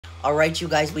All right, you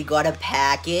guys, we got a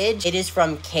package. It is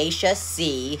from Kaysha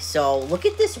C. So look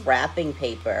at this wrapping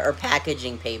paper, or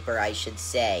packaging paper, I should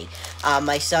say.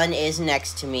 My son is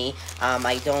next to me.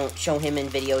 I don't show him in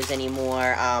videos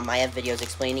anymore. I have videos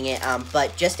explaining it.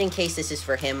 But just in case this is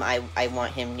for him, I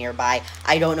want him nearby.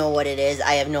 I don't know what it is.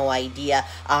 I have no idea.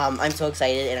 I'm so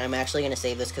excited, and I'm actually going to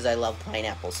save this because I love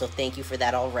pineapple. So thank you for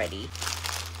that already.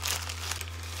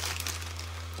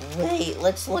 Wait,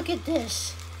 let's look at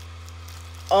this.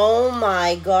 Oh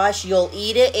my gosh, you'll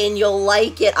eat it and you'll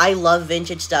like it. I love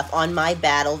vintage stuff. On my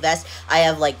battle vest, I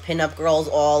have like pinup girls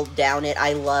all down it.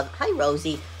 I love... Hi,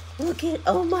 Rosie. Look at...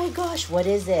 Oh my gosh, what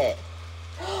is it?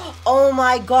 Oh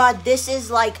my god, this is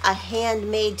like a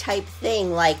handmade type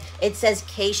thing. Like, it says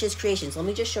Kaysha's Creations. Let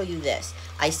me just show you this.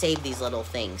 I saved these little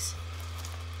things.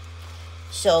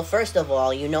 So, first of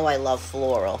all, you know I love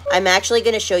floral. I'm actually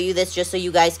going to show you this just so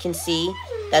you guys can see.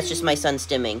 That's just my son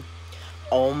stimming.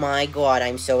 Oh my god,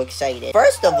 I'm so excited.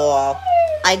 First of all,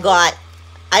 I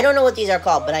don't know what these are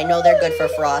called, but I know they're good for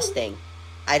frosting.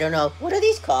 I don't know. What are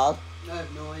these called? I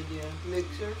have no idea.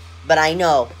 Mixers? But I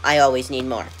know I always need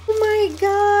more. Oh my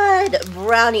god.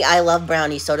 Brownie. I love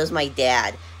brownies. So does my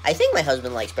dad. I think my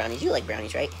husband likes brownies. You like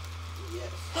brownies, right?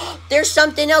 Yes. There's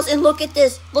something else. And look at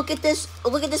this. Look at this.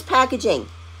 Look at this packaging.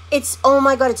 It's, oh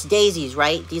my god, it's daisies,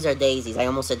 right? These are daisies. I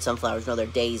almost said sunflowers. No, they're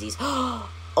daisies.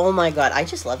 Oh my god, I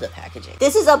just love the packaging.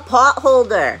 This is a pot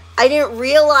holder. I didn't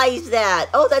realize that.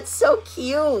 Oh, that's so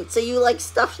cute. So you like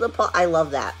stuff the pot. I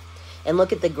love that. And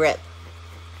look at the grip.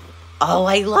 Oh,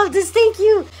 I love this. Thank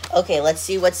you. Okay, let's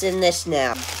see what's in this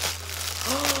now.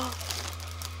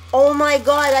 Oh my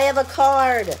god, I have a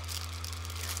card.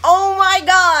 Oh my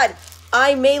god.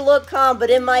 I may look calm, but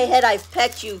in my head, I've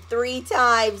pecked you 3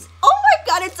 times. Oh my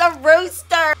god, it's a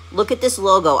rooster. Look at this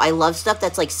logo. I love stuff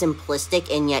that's like simplistic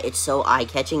and yet it's so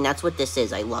eye-catching. That's what this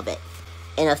is. I love it.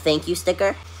 And a thank you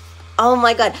sticker. Oh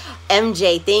my god.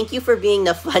 MJ, thank you for being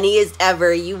the funniest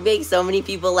ever. You make so many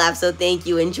people laugh, so thank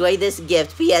you. Enjoy this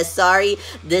gift. P.S. Sorry,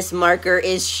 this marker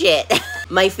is shit.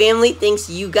 My family thinks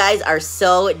you guys are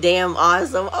so damn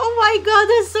awesome. Oh my god,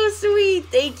 that's so sweet.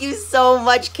 Thank you so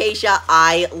much, Kaysha.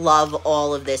 I love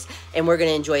all of this. And we're going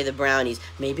to enjoy the brownies.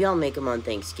 Maybe I'll make them on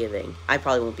Thanksgiving. I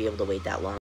probably won't be able to wait that long.